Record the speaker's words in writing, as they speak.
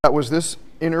That was This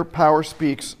Inner Power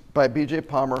Speaks by B.J.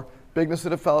 Palmer, Bigness of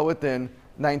the Fellow Within,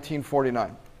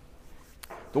 1949.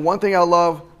 The one thing I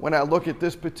love when I look at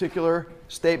this particular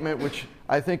statement, which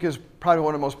I think is probably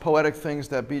one of the most poetic things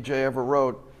that B.J. ever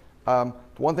wrote, the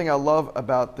one thing I love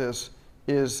about this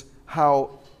is how,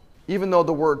 even though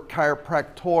the word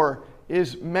chiropractor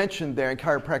is mentioned there in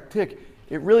chiropractic,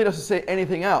 it really doesn't say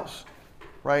anything else,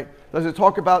 right? Does it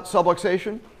talk about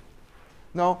subluxation?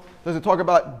 No. Does it talk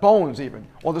about bones even,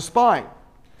 or the spine,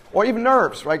 or even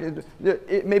nerves, right?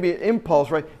 It may be an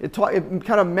impulse, right? It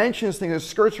kind of mentions things, it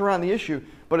skirts around the issue,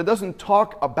 but it doesn't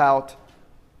talk about,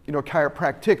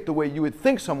 chiropractic the way you would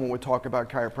think someone would talk about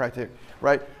chiropractic,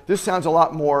 right? This sounds a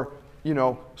lot more,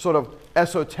 sort of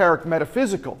esoteric,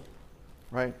 metaphysical,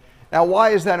 right? Now,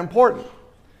 why is that important?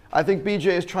 I think BJ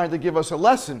is trying to give us a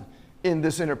lesson in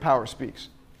This Inner Power Speaks.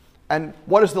 And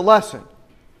what is the lesson?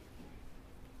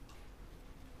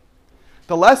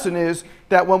 The lesson is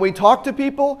that when we talk to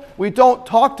people, we don't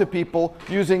talk to people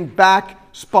using back,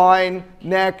 spine,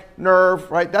 neck, nerve,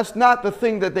 right? That's not the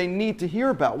thing that they need to hear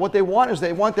about. What they want is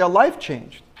they want their life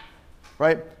changed,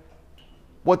 right?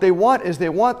 What they want is they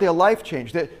want their life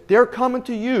changed. They're coming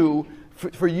to you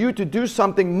for you to do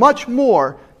something much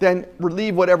more than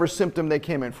relieve whatever symptom they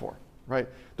came in for, right?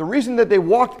 The reason that they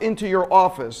walked into your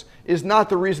office is not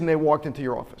the reason they walked into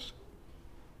your office.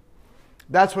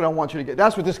 That's what I want you to get.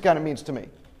 That's what this kind of means to me,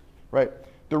 right?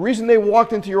 The reason they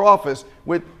walked into your office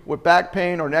with back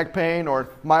pain or neck pain, or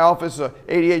my office,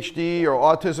 ADHD or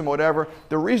autism or whatever,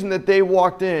 the reason that they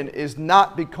walked in is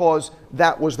not because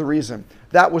that was the reason.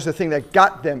 That was the thing that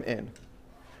got them in.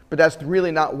 But that's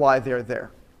really not why they're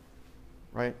there,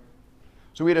 right?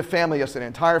 So we had a family yesterday,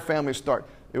 an entire family start.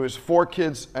 It was 4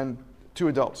 kids and 2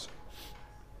 adults.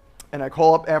 And I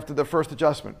call up after the first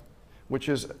adjustment, which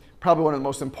is probably one of the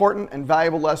most important and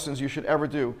valuable lessons you should ever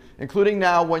do, including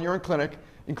now when you're in clinic,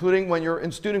 including when you're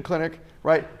in student clinic,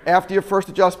 right? After your first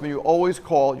adjustment, you always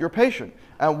call your patient.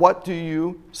 And what do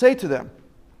you say to them?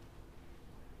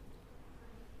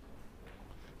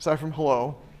 Aside from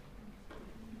hello.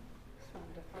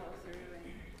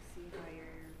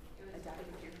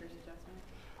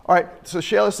 All right, so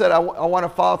Shayla said, I want to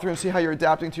follow through and see how you're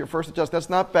adapting to your first adjustment. That's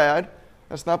not bad.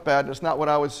 That's not bad. That's not what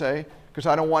I would say, because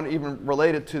I don't want to even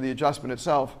relate it to the adjustment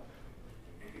itself.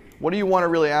 What do you want to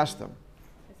really ask them?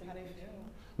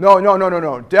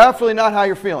 No. Definitely not how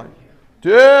you're feeling.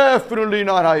 Definitely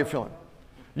not how you're feeling.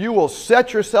 You will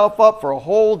set yourself up for a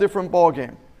whole different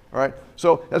ballgame. All right?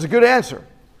 So that's a good answer,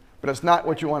 but that's not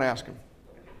what you want to ask him.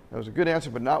 That was a good answer,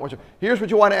 but not what you... Here's what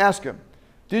you want to ask him.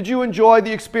 Did you enjoy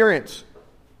the experience?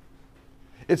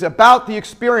 It's about the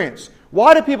experience.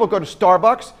 Why do people go to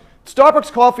Starbucks?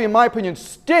 Starbucks coffee, in my opinion,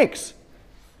 stinks.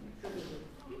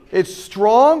 It's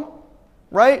strong,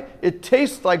 right? It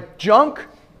tastes like junk,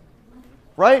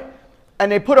 right?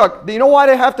 And they put you know why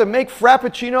they have to make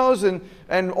frappuccinos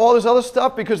and all this other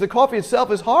stuff? Because the coffee itself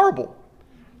is horrible.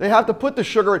 They have to put the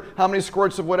sugar, how many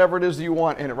squirts of whatever it is that you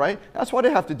want in it, right? That's why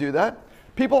they have to do that.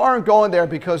 People aren't going there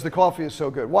because the coffee is so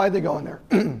good. Why are they going there?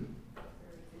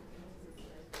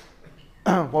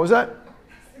 What was that?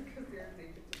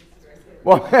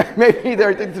 Well, maybe they're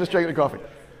addicted to the strength of coffee.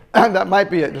 That might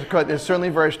be it. It's certainly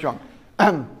very strong.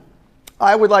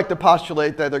 I would like to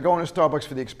postulate that they're going to Starbucks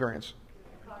for the experience.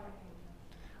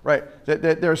 Right.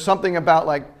 There's something about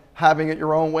like having it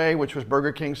your own way, which was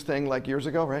Burger King's thing like years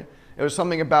ago, right? It was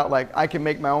something about like I can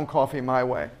make my own coffee my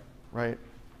way, right?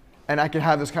 And I can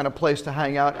have this kind of place to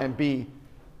hang out and be,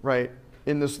 right,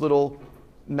 in this little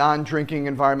non-drinking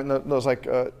environment, those like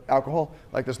alcohol,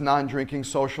 like this non-drinking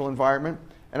social environment.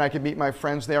 And I could meet my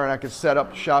friends there, and I could set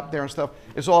up shop there and stuff.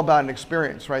 It's all about an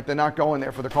experience, right? They're not going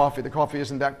there for the coffee. The coffee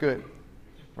isn't that good,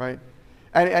 right?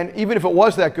 And even if it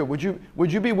was that good, would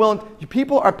you be willing?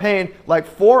 People are paying like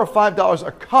 $4 or $5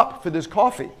 a cup for this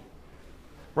coffee,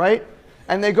 right?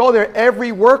 And they go there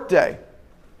every workday.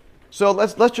 So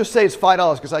let's just say it's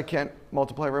 $5 because I can't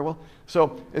multiply very well.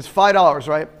 So it's $5,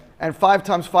 right? And 5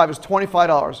 times 5 is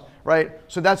 $25, right?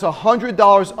 So that's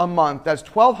 $100 a month. That's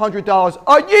 $1,200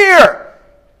 a year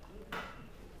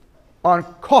on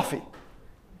coffee,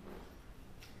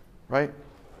 right?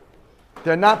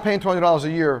 They're not paying $20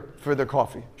 a year for their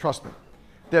coffee. Trust me.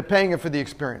 They're paying it for the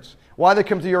experience. Why they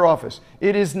come to your office?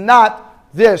 It is not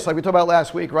this, like we talked about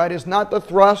last week, right? It's not the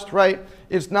thrust, right?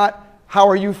 It's not how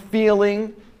are you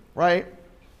feeling, right?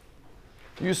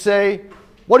 You say,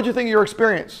 what did you think of your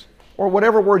experience? Or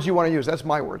whatever words you want to use. That's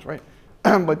my words, right?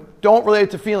 But don't relate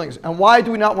it to feelings. And why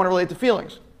do we not want to relate to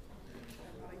feelings?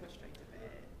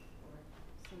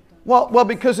 Well,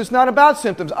 because it's not about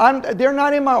symptoms. They're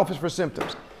not in my office for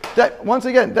symptoms. That once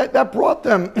again, that brought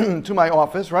them to my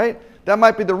office, right? That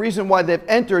might be the reason why they've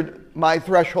entered my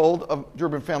threshold of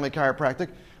German family chiropractic,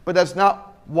 but that's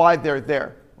not why they're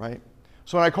there, right?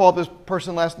 So when I called this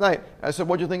person last night, I said,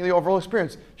 what do you think of the overall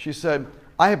experience? She said,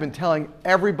 I have been telling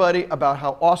everybody about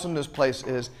how awesome this place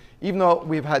is, even though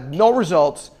we've had no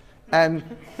results and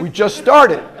we just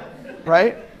started,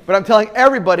 right? But I'm telling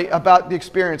everybody about the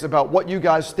experience, about what you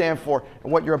guys stand for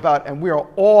and what you're about, and we are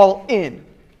all in.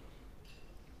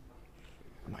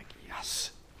 I'm like,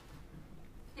 yes.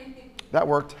 That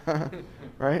worked,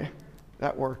 right?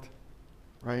 That worked,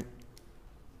 right?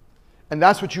 And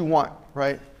that's what you want,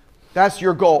 right? That's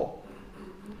your goal.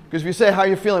 Because if you say, how are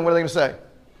you feeling, what are they going to say?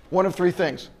 One of three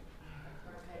things.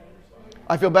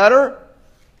 I feel better,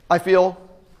 I feel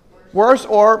worse,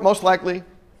 or most likely,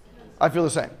 I feel the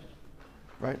same,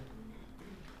 right?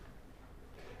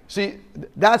 See,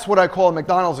 that's what I call a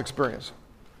McDonald's experience,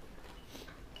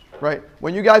 right?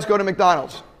 When you guys go to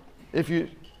McDonald's, if you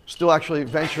still actually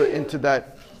venture into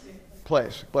that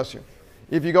place, bless you.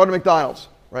 If you go to McDonald's,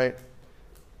 right,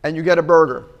 and you get a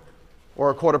burger, or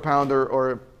a quarter pounder,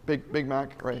 or a Big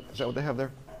Mac, right? Is that what they have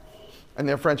there? And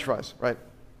their French fries, right?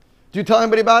 Do you tell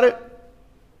anybody about it?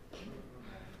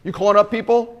 You calling up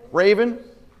people, raving,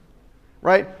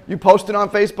 right? You posted on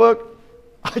Facebook.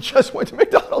 I just went to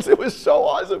McDonald's. It was so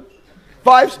awesome.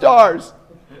 5 stars,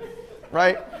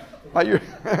 right? Are you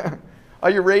are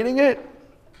you rating it?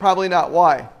 Probably not.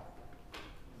 Why?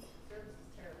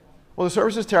 Well, the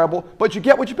service is terrible, but you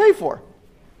get what you pay for,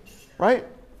 right?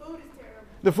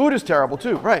 The food is terrible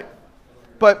too, right?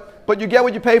 But you get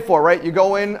what you pay for, right? You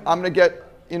go in, I'm going to get,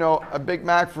 a Big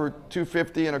Mac for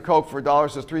 $2.50 and a Coke for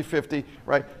 $1, so it's $3.50,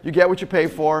 right? You get what you pay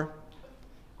for,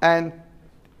 and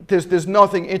there's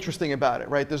nothing interesting about it,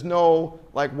 right? There's no,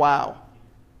 wow,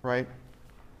 right?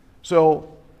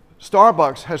 So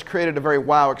Starbucks has created a very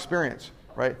wow experience,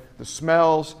 right? The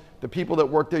smells, the people that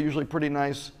work there are usually pretty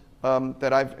nice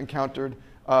that I've encountered.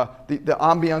 The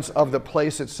ambience of the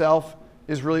place itself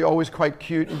is really always quite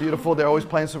cute and beautiful. They're always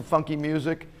playing some funky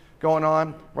music going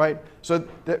on, right? So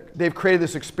they've created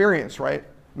this experience, right?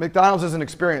 McDonald's is an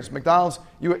experience. McDonald's,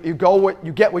 you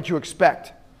get what you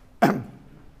expect.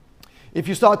 If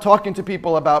you start talking to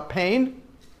people about pain,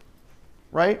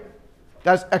 right?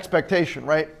 That's expectation,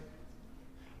 right?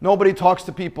 Nobody talks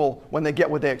to people when they get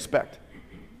what they expect,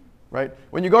 right?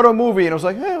 When you go to a movie and it was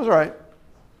like, hey, it was all right.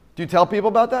 Do you tell people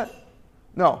about that?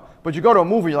 No. But you go to a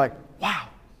movie, you're like, wow.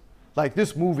 Like,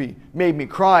 this movie made me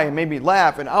cry and made me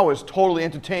laugh, and I was totally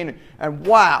entertained, and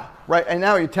wow, right? And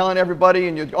now you're telling everybody,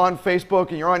 and you're on Facebook,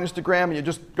 and you're on Instagram, and you're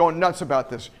just going nuts about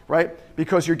this, right?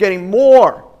 Because you're getting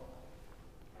more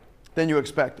than you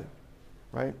expected,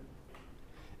 right?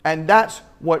 And that's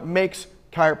what makes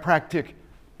chiropractic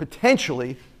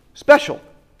potentially special,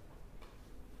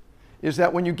 is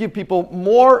that when you give people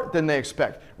more than they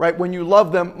expect, right? When you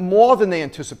love them more than they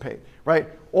anticipate, right?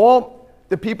 All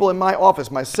the people in my office,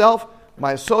 myself,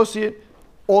 my associate,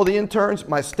 all the interns,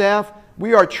 my staff,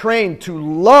 we are trained to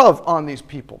love on these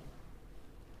people.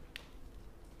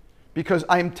 Because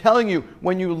I'm telling you,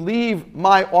 when you leave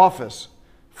my office,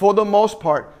 for the most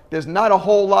part, there's not a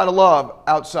whole lot of love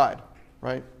outside,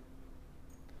 right?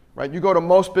 Right? You go to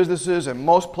most businesses and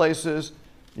most places,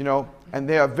 and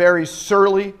they are very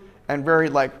surly and very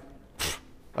like,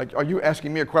 are you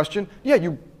asking me a question? Yeah,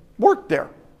 you work there,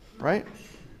 right?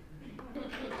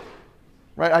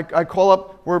 Right? I call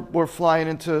up, we're flying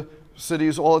into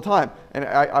cities all the time, and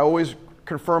I always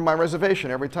confirm my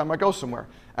reservation every time I go somewhere.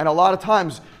 And a lot of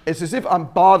times, it's as if I'm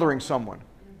bothering someone,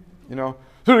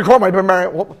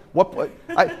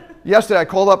 Yesterday, I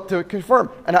called up to confirm,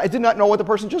 and I did not know what the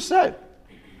person just said,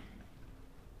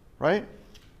 right?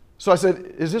 So I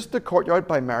said, is this the Courtyard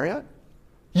by Marriott?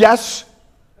 Yes.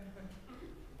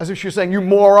 As if she was saying, you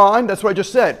moron, that's what I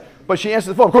just said. But she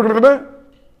answered the phone.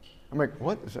 I'm like,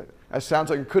 what is that? That sounds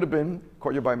like it could have been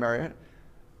Courtyard by Marriott.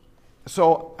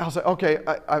 So I was like, okay,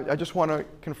 I just want to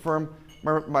confirm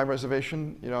my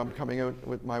reservation. I'm coming out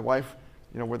with my wife,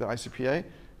 we're the ICPA.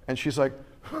 And she's like,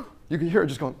 you can hear her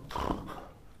just going,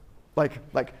 like,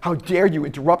 how dare you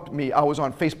interrupt me? I was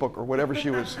on Facebook or whatever she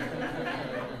was,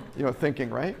 thinking,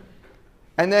 right?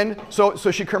 And then, so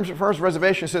she confirms the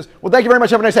reservation and says, well, thank you very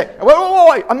much, have a nice day.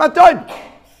 Wait, I'm not done.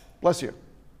 Bless you.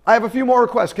 I have a few more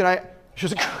requests. Can I?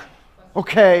 She's like,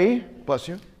 okay, bless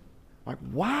you. I'm like,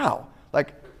 wow,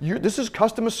 this is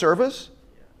customer service,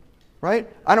 right?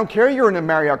 I don't care you're in a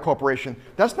Marriott Corporation.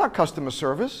 That's not customer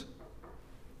service,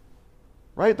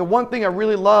 right? The one thing I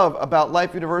really love about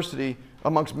Life University,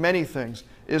 amongst many things,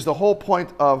 is the whole point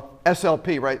of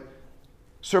SLP, right?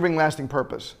 Serving lasting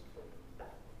purpose,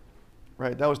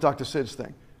 right? That was Dr. Sid's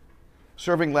thing.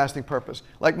 Serving lasting purpose.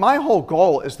 My whole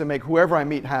goal is to make whoever I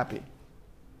meet happy.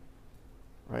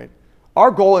 right?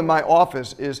 Our goal in my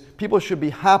office is people should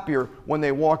be happier when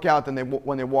they walk out than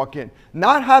when they walk in.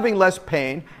 Not having less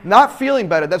pain, not feeling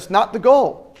better. That's not the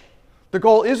goal. The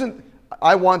goal isn't,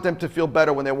 I want them to feel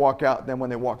better when they walk out than when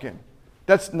they walk in.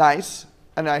 That's nice,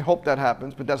 and I hope that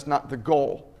happens, but that's not the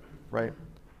goal, right?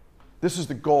 This is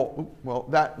the goal. Well,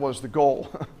 that was the goal,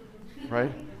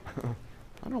 right?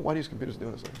 I don't know why these computers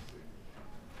do this.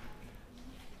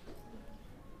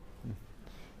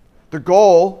 The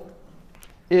goal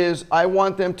is I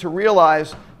want them to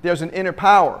realize there's an inner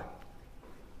power.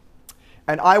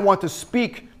 And I want to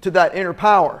speak to that inner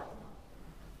power,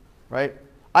 right?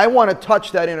 I want to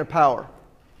touch that inner power.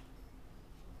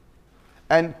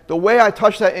 And the way I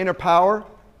touch that inner power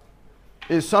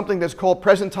is something that's called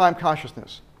present time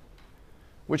consciousness,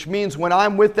 which means when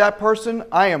I'm with that person,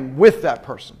 I am with that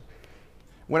person.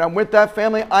 When I'm with that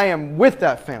family, I am with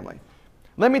that family.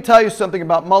 Let me tell you something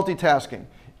about multitasking.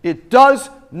 It does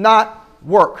not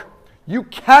work. You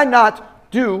cannot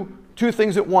do two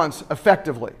things at once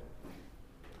effectively.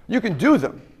 You can do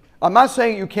them. I'm not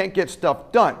saying you can't get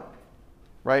stuff done,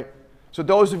 right? So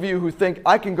those of you who think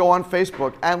I can go on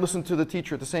Facebook and listen to the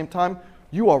teacher at the same time,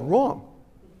 you are wrong.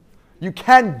 You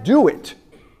can do it,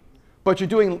 but you're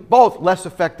doing both less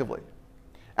effectively.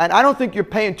 And I don't think you're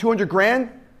paying 200 grand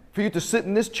for you to sit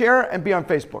in this chair and be on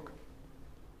Facebook,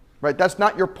 right? That's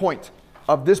not your point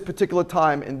of this particular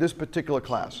time in this particular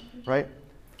class, right?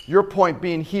 Your point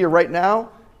being here right now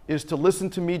is to listen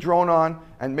to me drone on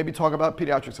and maybe talk about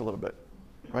pediatrics a little bit,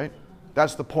 right?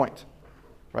 That's the point,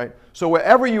 right? So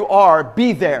wherever you are,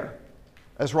 be there,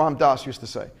 as Ram Dass used to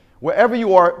say. Wherever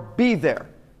you are, be there,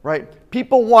 right?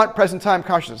 People want present time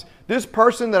consciousness. This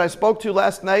person that I spoke to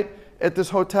last night at this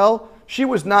hotel, she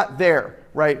was not there,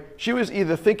 right? She was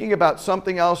either thinking about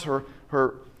something else,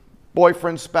 her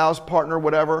boyfriend, spouse, partner,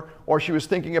 whatever, or she was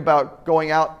thinking about going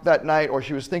out that night, or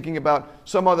she was thinking about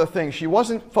some other thing. She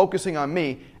wasn't focusing on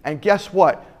me, and guess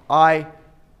what? I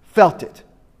felt it,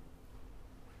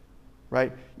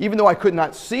 right? Even though I could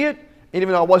not see it, and even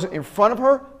though I wasn't in front of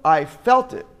her, I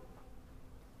felt it.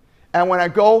 And when I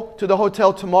go to the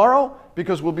hotel tomorrow,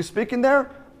 because we'll be speaking there,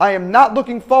 I am not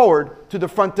looking forward to the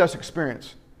front desk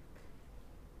experience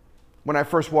when I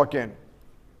first walk in.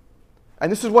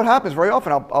 And this is what happens very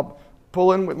often. I'll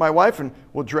pull in with my wife and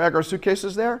we'll drag our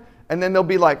suitcases there, and then there'll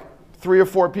be like 3 or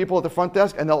 4 people at the front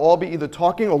desk, and they'll all be either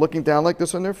talking or looking down like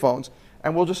this on their phones,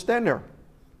 and we'll just stand there.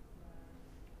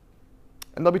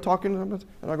 And they'll be talking, and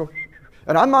I go,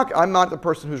 and I'm not the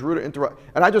person who's rude to interrupt.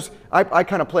 And I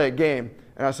kind of play a game,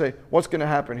 and I say, what's going to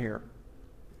happen here?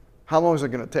 How long is it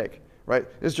going to take, right?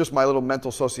 It's just my little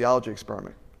mental sociology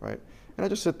experiment, right? And I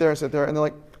just sit there, and they're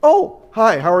like, oh,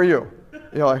 hi, how are you?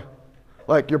 You know,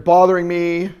 like you're bothering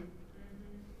me.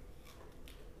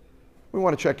 We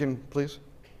want to check in, please.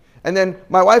 And then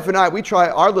my wife and I, we try,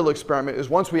 our little experiment is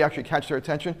once we actually catch their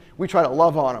attention, we try to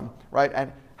love on them, right?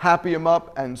 And happy them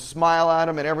up and smile at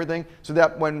them and everything, so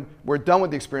that when we're done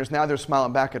with the experience, now they're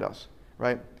smiling back at us,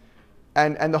 right?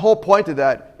 And the whole point of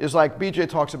that is, like BJ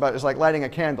talks about, is like lighting a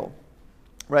candle,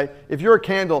 right? If you're a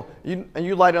candle and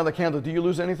you light another candle, do you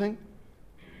lose anything?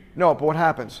 No, but what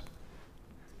happens?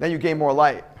 Then you gain more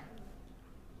light,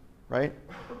 right?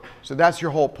 So that's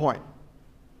your whole point,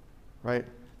 right?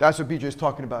 That's what BJ is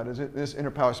talking about, is it, this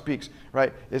inner power speaks,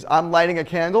 right? Is I'm lighting a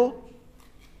candle,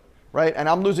 right? And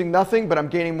I'm losing nothing, but I'm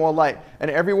gaining more light. And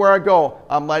everywhere I go,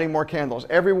 I'm lighting more candles.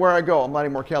 Everywhere I go, I'm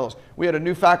lighting more candles. We had a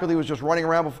new faculty who was just running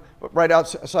around right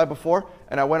outside before,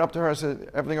 and I went up to her and said,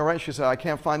 everything all right? She said, I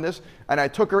can't find this. And I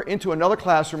took her into another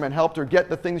classroom and helped her get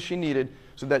the things she needed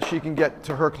so that she can get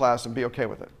to her class and be okay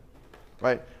with it,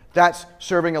 right? That's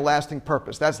serving a lasting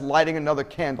purpose. That's lighting another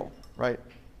candle, right?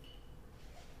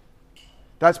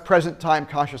 That's present time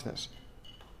consciousness,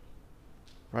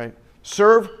 right?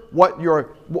 Serve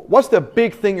what's the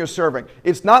big thing you're serving?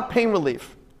 It's not pain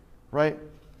relief, right?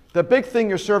 The big thing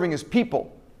you're serving is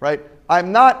people, right?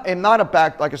 I'm not a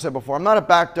back, like I said before, I'm not a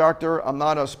back doctor, I'm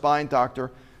not a spine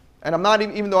doctor, and I'm not,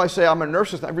 even though I say I'm a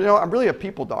nurse, I'm really a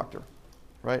people doctor,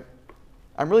 right?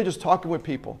 I'm really just talking with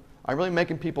people. I'm really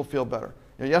making people feel better.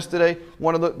 You know, yesterday,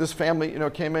 one of this family,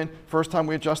 came in, first time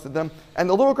we adjusted them, and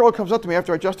the little girl comes up to me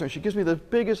after I adjusted her, and she gives me the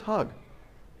biggest hug,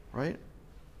 right?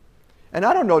 And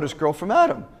I don't know this girl from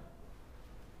Adam,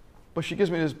 but she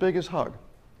gives me this biggest hug,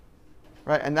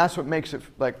 right? And that's what makes it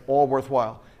like all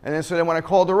worthwhile. And then so then when I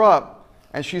called her up,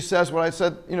 and she says what I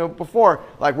said, before,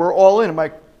 like we're all in. I'm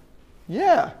like,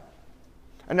 yeah.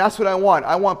 And that's what I want.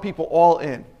 I want people all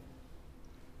in,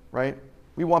 right?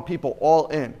 We want people all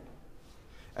in.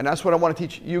 And that's what I want to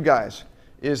teach you guys,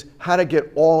 is how to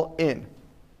get all in,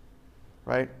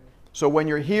 right? So when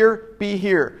you're here, be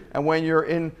here. And when you're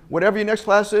in whatever your next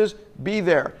class is, be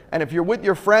there. And if you're with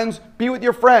your friends, be with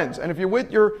your friends. And if you're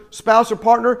with your spouse or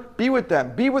partner, be with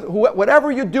them. Be with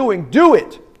whatever you're doing, do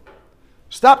it.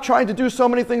 Stop trying to do so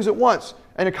many things at once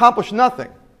and accomplish nothing,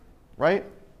 right?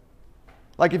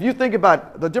 Like if you think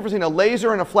about the difference between a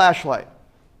laser and a flashlight,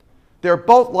 they're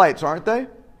both lights, aren't they?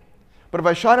 But if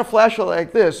I shine a flashlight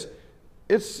like this,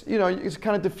 it's, you know, it's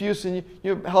kind of diffuse and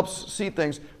it helps see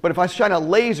things. But if I shine a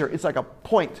laser, it's like a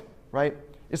point, right?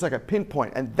 It's like a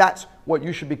pinpoint. And that's what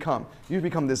you should become. You should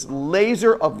become this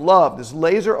laser of love, this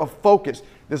laser of focus,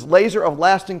 this laser of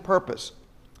lasting purpose.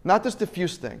 Not this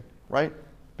diffuse thing, right?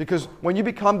 Because when you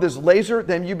become this laser,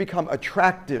 then you become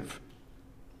attractive.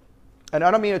 And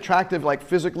I don't mean attractive like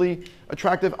physically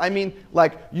attractive. I mean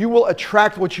like you will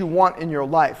attract what you want in your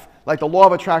life. Like the law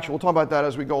of attraction. We'll talk about that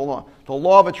as we go along. The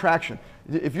law of attraction.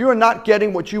 If you are not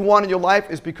getting what you want in your life,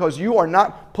 it's because you are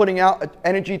not putting out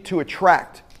energy to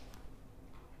attract.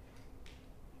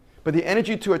 But the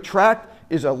energy to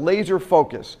attract is a laser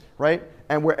focus, right?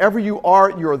 And wherever you are,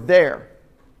 you're there.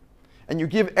 And you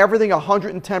give everything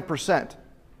 110%.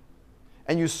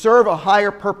 And you serve a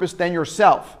higher purpose than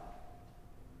yourself,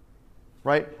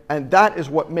 right? And that is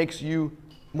what makes you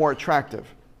more attractive,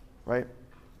 right?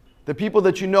 The people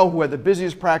that you know who have the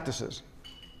busiest practices,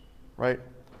 right,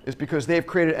 is because they've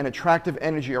created an attractive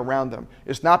energy around them.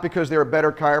 It's not because they're a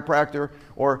better chiropractor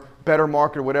or better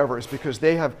marketer or whatever. It's because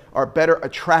they are better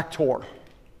attractor,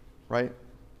 right?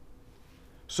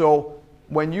 So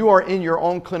when you are in your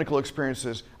own clinical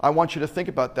experiences, I want you to think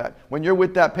about that. When you're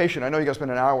with that patient, I know you got to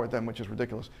spend an hour with them, which is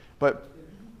ridiculous, but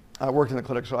I worked in the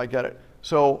clinic, so I get it.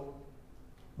 So,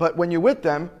 but when you're with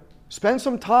them, spend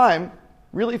some time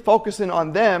really focusing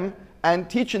on them and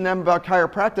teaching them about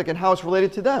chiropractic and how it's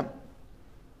related to them.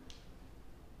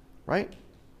 Right?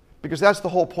 Because that's the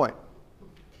whole point.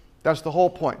 That's the whole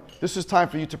point. This is time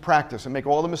for you to practice and make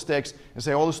all the mistakes and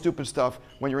say all the stupid stuff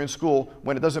when you're in school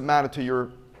when it doesn't matter to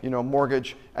your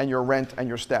mortgage and your rent and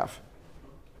your staff.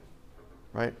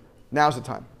 Right? Now's the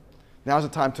time. Now's the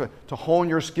time to hone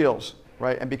your skills,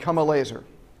 right, and become a laser.